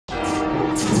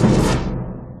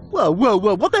Whoa, whoa,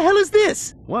 whoa, what the hell is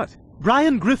this? What?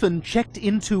 Brian Griffin checked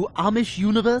into Amish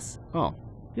Universe? Oh,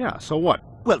 yeah, so what?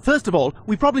 Well, first of all,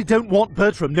 we probably don't want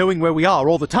Bertram knowing where we are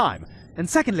all the time. And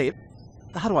secondly,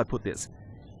 how do I put this?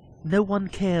 No one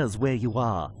cares where you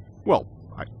are. Well,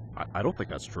 I don't think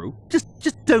that's true.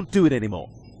 Just don't do it anymore.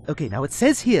 Okay, now it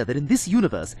says here that in this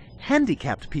universe,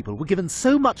 handicapped people were given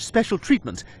so much special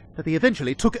treatment that they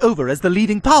eventually took over as the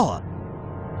leading power.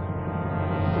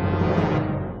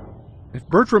 If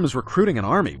Bertram is recruiting an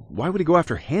army, why would he go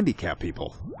after handicapped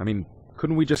people? I mean,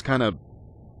 couldn't we just kind of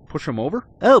push him over?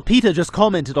 Oh, Peter just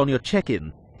commented on your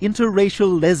check-in.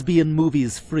 Interracial lesbian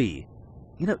movies free.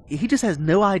 You know, he just has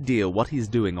no idea what he's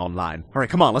doing online. All right,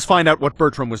 come on, let's find out what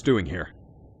Bertram was doing here.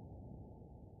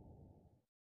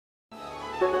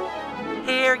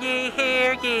 Hear ye,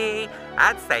 hear ye.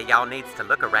 I'd say y'all needs to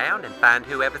look around and find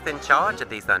whoever's in charge of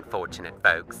these unfortunate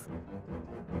folks.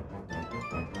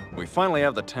 We finally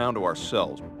have the town to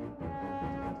ourselves.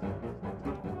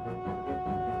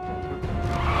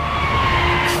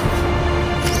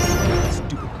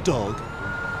 Stupid dog.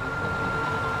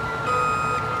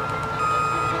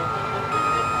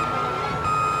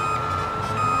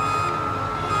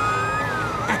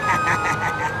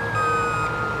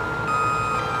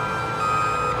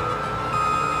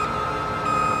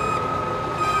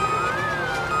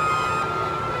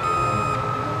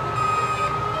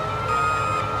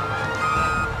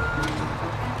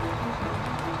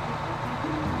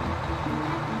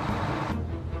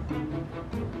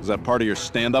 Is that part of your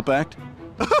stand-up act?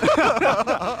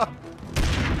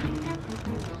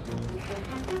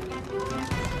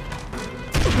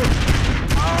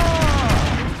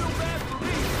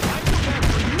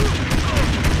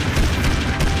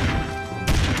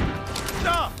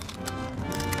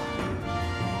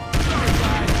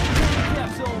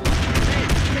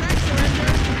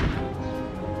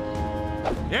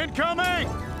 Incoming!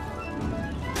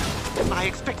 I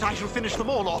expect I shall finish them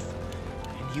all off.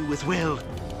 And you as well.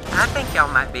 I think y'all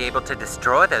might be able to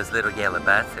destroy those little yellow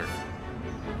buses.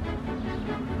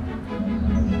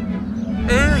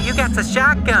 Ooh, you got a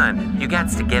shotgun. You got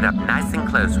to get up nice and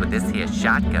close with this here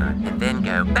shotgun and then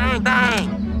go bang,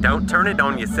 bang. Don't turn it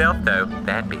on yourself, though.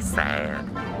 That'd be sad.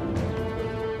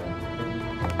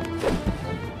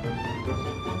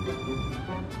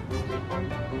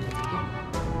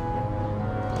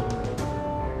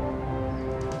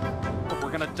 But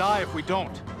we're gonna die if we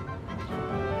don't.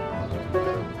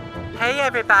 Hey,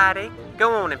 everybody.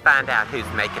 Go on and find out who's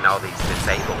making all these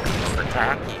disabled people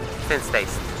attack you, since they...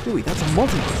 Stewie, that's a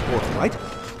multiverse portal, right?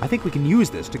 I think we can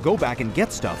use this to go back and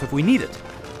get stuff if we need it.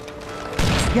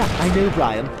 Yeah, I know,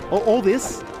 Brian. All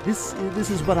this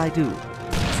is what I do.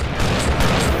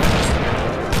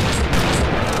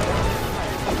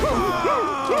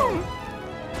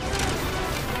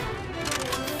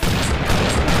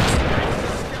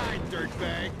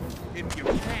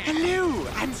 Hello,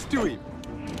 I'm Stewie.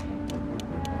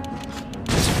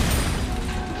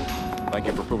 Thank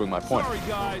you for proving my point. Sorry,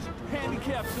 guys.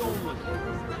 Handicaps only.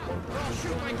 I'll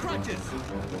shoot my crutches. Don't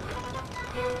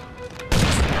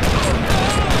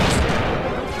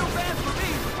feel bad for me.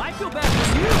 I feel bad for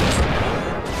you.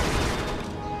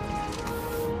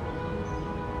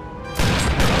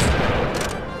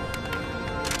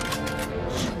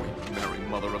 Sweet Mary,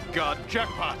 Mother of God,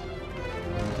 jackpot!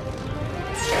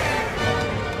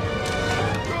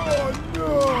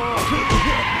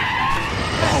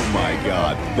 Oh my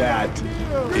God, that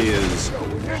is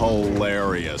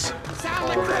hilarious.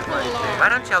 Why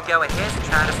don't y'all go ahead and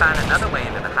try to find another way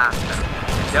into the hospital?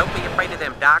 And don't be afraid of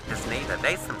them doctors neither.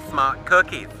 They some smart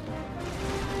cookies.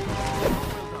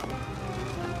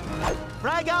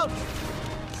 Frag out!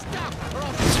 Stop, or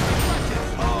I'll shoot my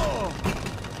crutches.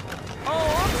 Oh,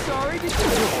 I'm sorry. Did you get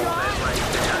shot?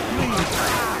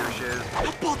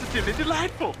 How positively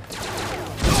delightful.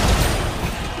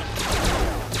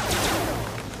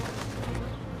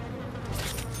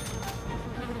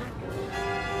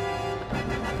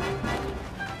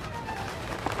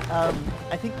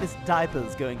 I think this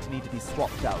diaper's going to need to be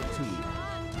swapped out, too.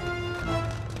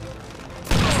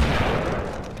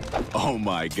 Oh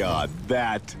my God,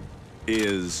 that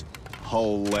is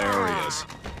hilarious.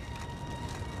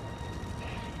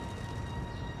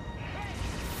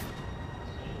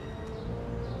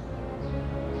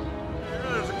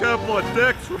 There's a couple of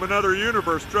dicks from another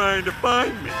universe trying to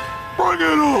find me. Bring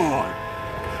it on!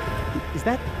 Is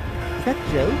that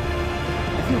Joe?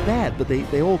 I feel bad, but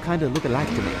they all kind of look alike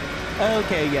to me.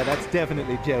 Okay, yeah, that's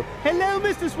definitely Joe. Hello,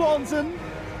 Mr. Swanson!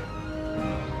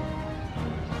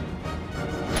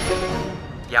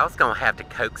 Y'all's gonna have to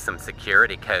coax some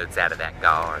security codes out of that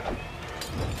guard.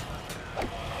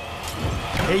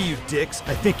 Hey, you dicks.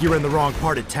 I think you're in the wrong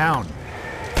part of town.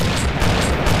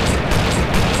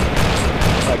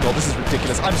 Michael, this is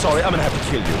ridiculous. I'm sorry, I'm gonna have to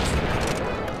kill you.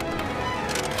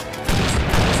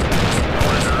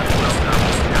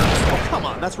 Oh, come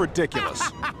on, that's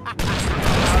ridiculous.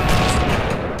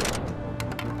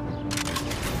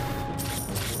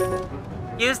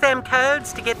 Use them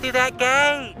codes to get through that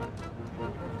gate.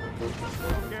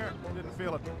 Didn't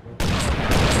feel it.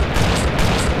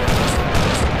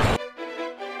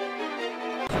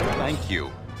 Thank you.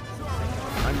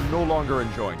 I'm no longer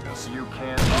enjoying this. You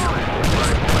can't do it.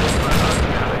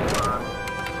 Having fun.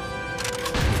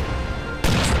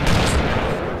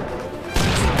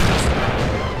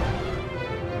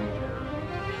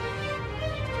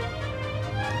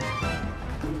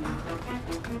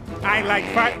 I like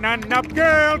fighting on Nub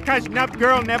Girl, cause Nub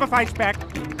Girl never fights back.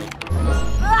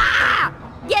 Ah!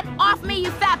 Get off me,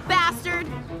 you fat bastard!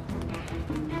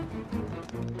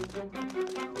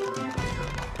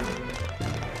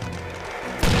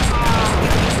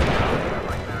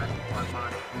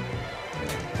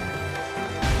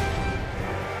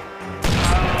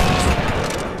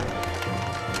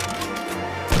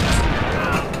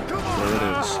 There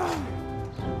it is.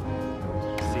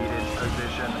 Seated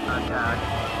position attack.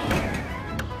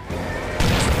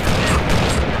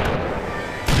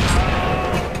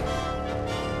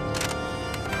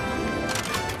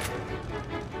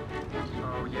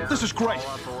 Oh, yeah. This is great.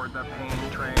 All aboard the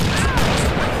pain train.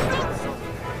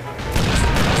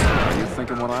 Are you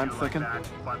thinking what I'm thinking?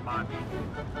 But my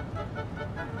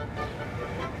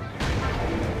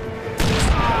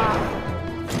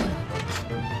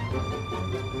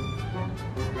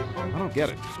I don't get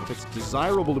it. If it's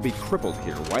desirable to be crippled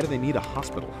here, why do they need a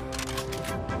hospital?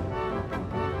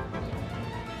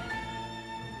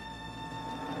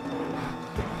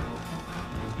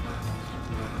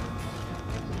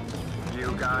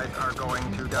 You guys are going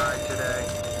to die today.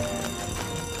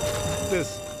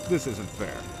 This isn't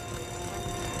fair.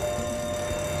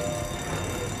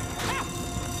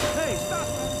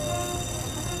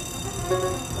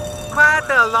 Quiet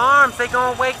the alarms, they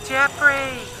gonna wake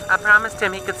Jeffrey. I promised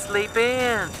him he could sleep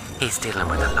in. He's dealing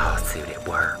with a lawsuit at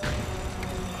work.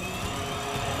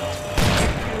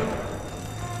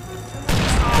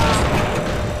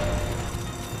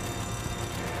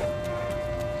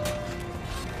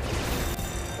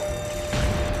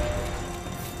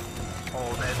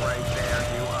 Hold it right there,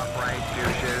 you upright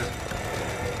douches.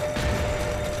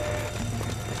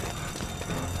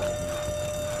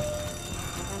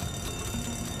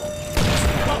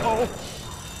 Uh-oh.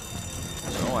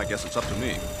 So I guess it's up to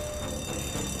me.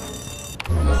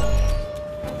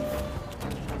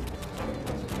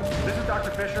 This is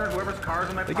Dr. Fisher. Whoever's car's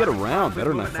in my They get pocket, around better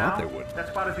than I move it thought now. they would. That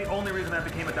spot is the only reason I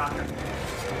became a doctor.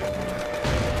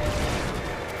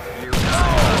 You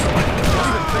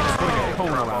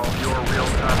trouble. You're real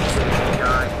tough, city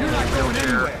guy. You're not going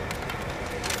anywhere.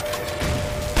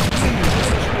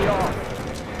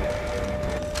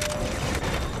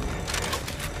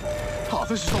 Oh,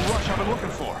 this is the rush I've been looking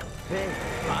for. Hey,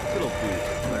 hospital food.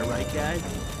 Am I right, guys?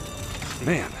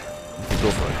 Man, I could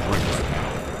go for a drink right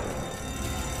now.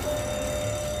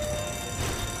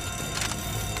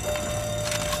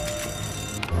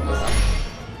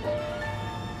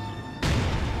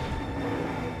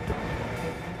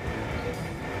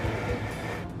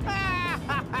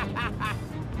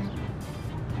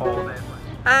 Hold it.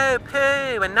 Oh,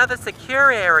 poo, another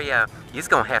secure area. You's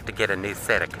gonna have to get a new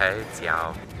set of codes,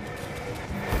 y'all.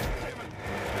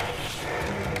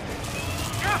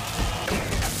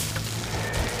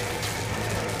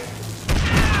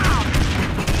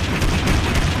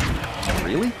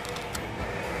 Really?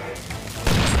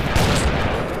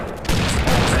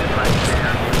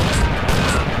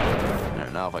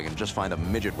 There, now if I can just find a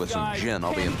midget with some gin,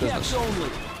 I'll be in business.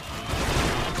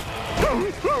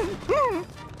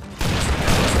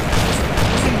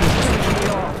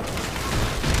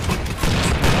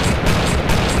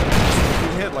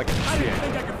 You hit like a I didn't chick.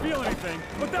 think I could feel anything,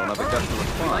 but Don't that have a hurt. gut to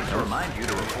respond. I'd like to remind you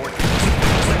to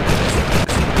report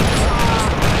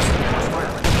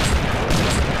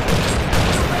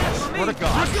Swear to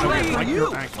God. Like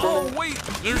your ankle. Oh, wait.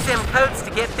 Use them codes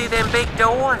to get through them big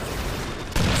doors.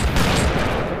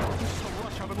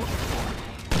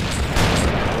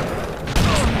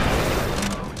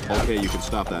 Okay, you can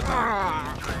stop that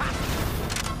now.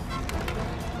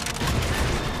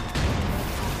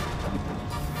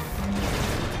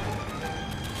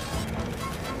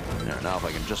 There, now if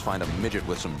I can just find a midget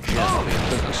with some gin, I'll be in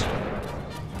business.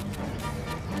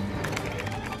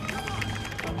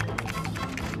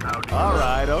 Out. All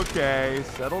right, okay,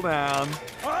 settle down.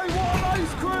 I want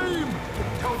ice cream!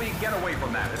 Toby, get away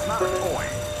from that. It's not a toy.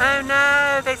 Oh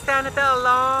no, they sounded the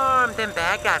alarm. Them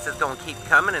bad guys is gonna keep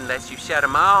coming unless you shut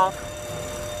them off.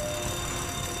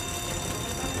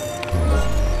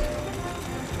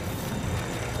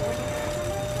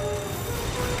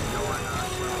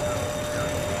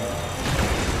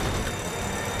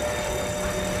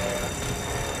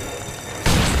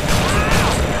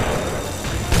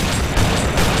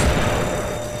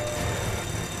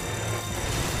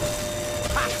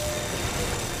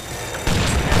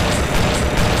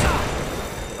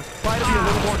 Try to be a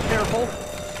little more careful.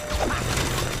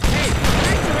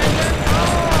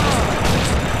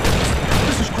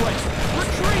 This is great.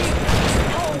 Retreat!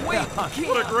 Oh, wait!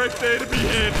 What a great day to be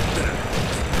handicapped.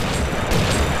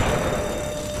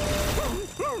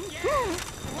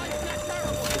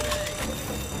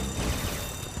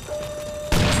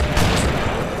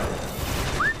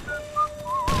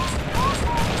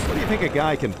 What do you think a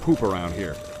guy can poop around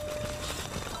here?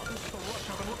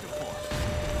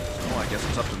 Well, I guess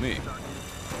it's up to me.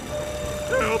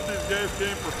 I hope these guys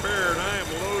came prepared. I am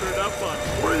loaded up on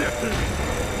creatine.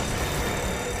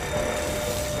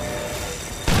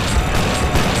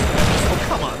 Oh,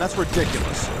 come on, that's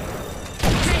ridiculous.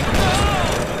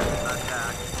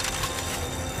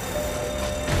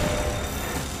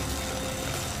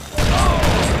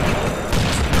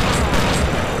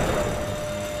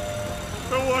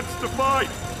 Who wants to fight?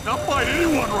 I'll fight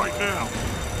anyone right now.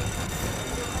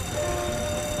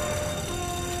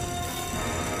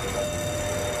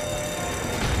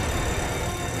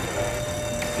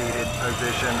 Seated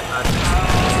position.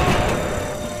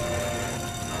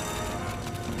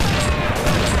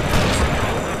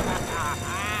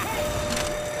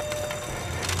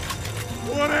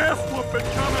 One ass whooping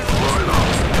coming right up.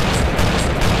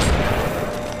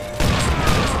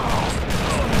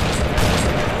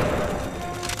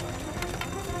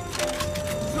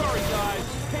 Sorry, guys.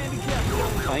 Handicapable.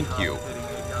 Thank you.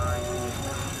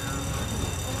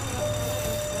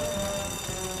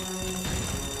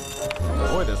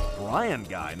 Boy, this Brian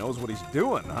guy knows what he's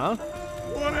doing, huh?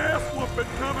 One ass whooping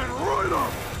coming right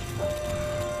up.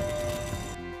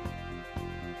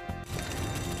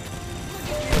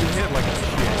 You hit like a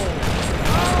shit.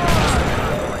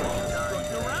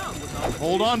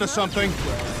 Hold on to something.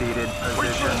 Seated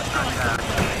position. Attack.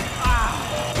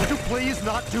 Would you please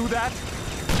not do that?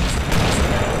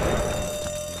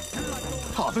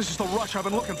 Oh, this is the rush I've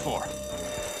been looking for.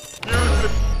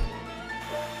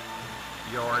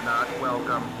 You're not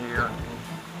welcome here.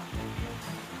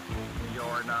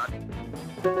 You're not.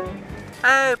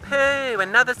 Oh, poo,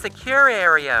 another secure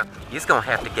area. You're gonna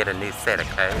have to get a new set of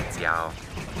codes, y'all.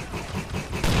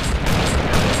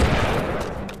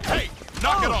 Hey,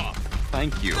 knock it off!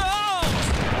 Thank you.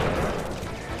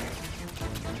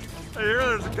 I hear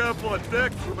there's a couple of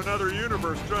dicks from another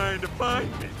universe trying to find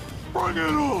me. Bring it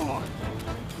on!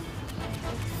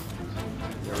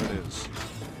 There it is.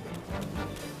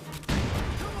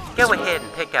 Go ahead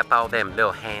and pick up all them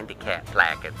little handicap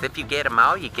placards. If you get them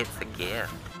all, you get the gift.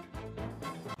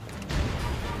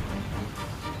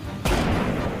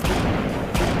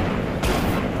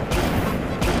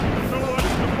 Who wants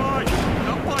to fight?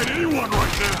 I'll fight anyone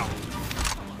right now.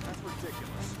 That's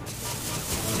ridiculous.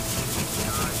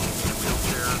 Seated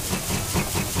position.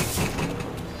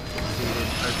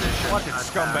 Watch it,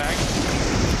 scumbag.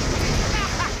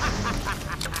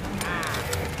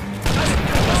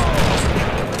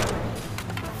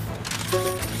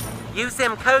 Use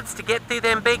them codes to get through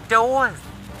them big doors.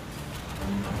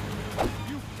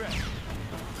 You bet.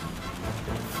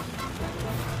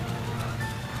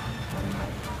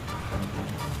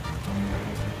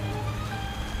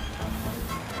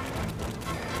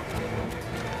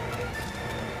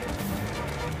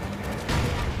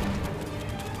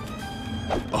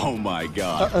 Oh my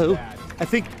god. Uh-oh. I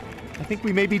think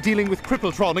we may be dealing with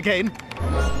Crippletron again.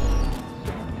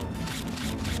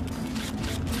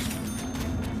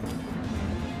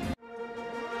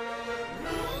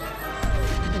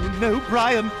 Oh no,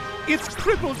 Brian! It's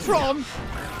Crippletron!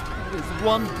 That is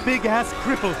one big-ass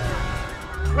cripple.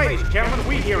 Ladies and gentlemen,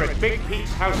 we here at Big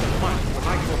Pete's House of Fun would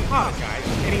like to apologize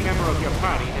if any member of your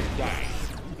party has died.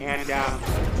 And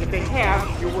if they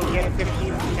have, you will get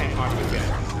 15% off your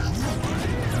bill.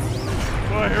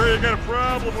 Well, I hear you got a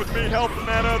problem with me helping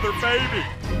that other baby.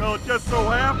 Well, it just so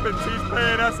happens he's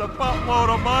paying us a buttload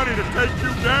of money to take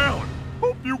you down.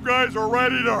 Hope you guys are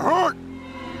ready to hurt.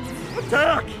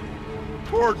 Attack!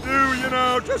 Or do, you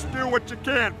know, just do what you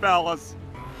can, fellas.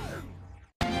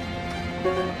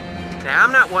 Now,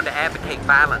 I'm not one to advocate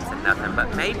violence or nothing,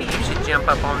 but maybe you should jump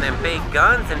up on them big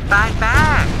guns and fight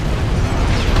back.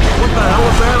 What the hell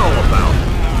is that all about?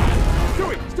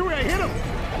 Do it! I hit him!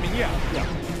 I mean, yeah.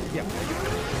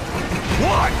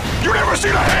 What? You never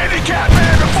seen a handicapped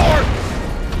man before?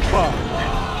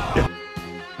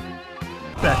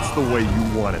 That's the way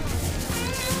you want it.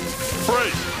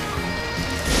 Freeze!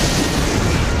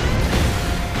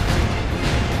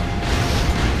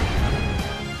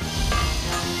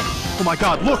 Oh my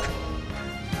god, look!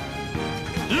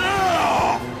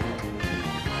 Yeah!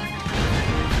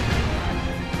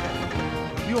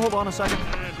 You hold on a second.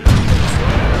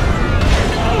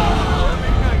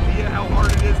 Any idea how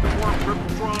hard it is to work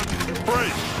Crippletron?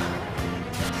 Freeze!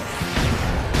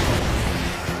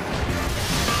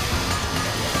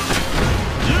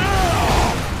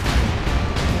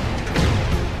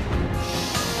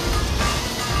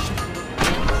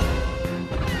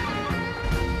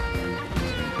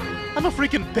 I'm a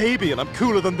freaking baby and I'm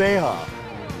cooler than they are.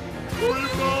 What are you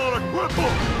calling a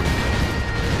cripple?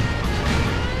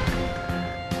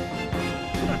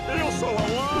 I feel so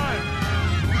alive.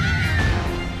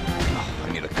 I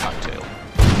need a cocktail.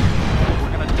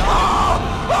 We're gonna die.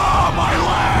 Ah, my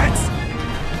legs!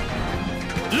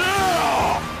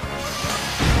 Yeah!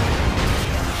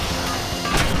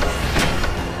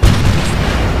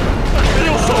 I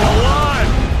feel so alive!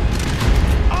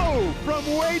 Oh, from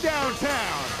way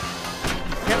downtown!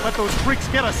 Can't let those freaks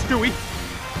get us, Stewie!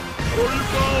 What are you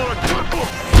calling a cripple?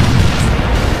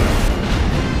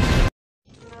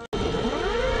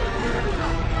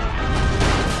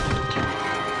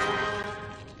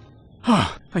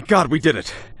 Thank God we did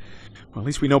it. Well, at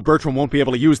least we know Bertram won't be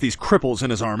able to use these cripples in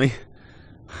his army.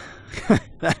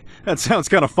 that sounds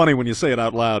kind of funny when you say it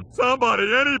out loud.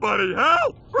 Somebody, anybody,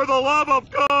 help! For the love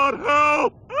of God,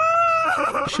 help!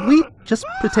 Should we just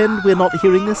pretend we're not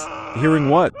hearing this? Hearing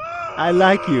what? I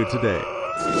like you today.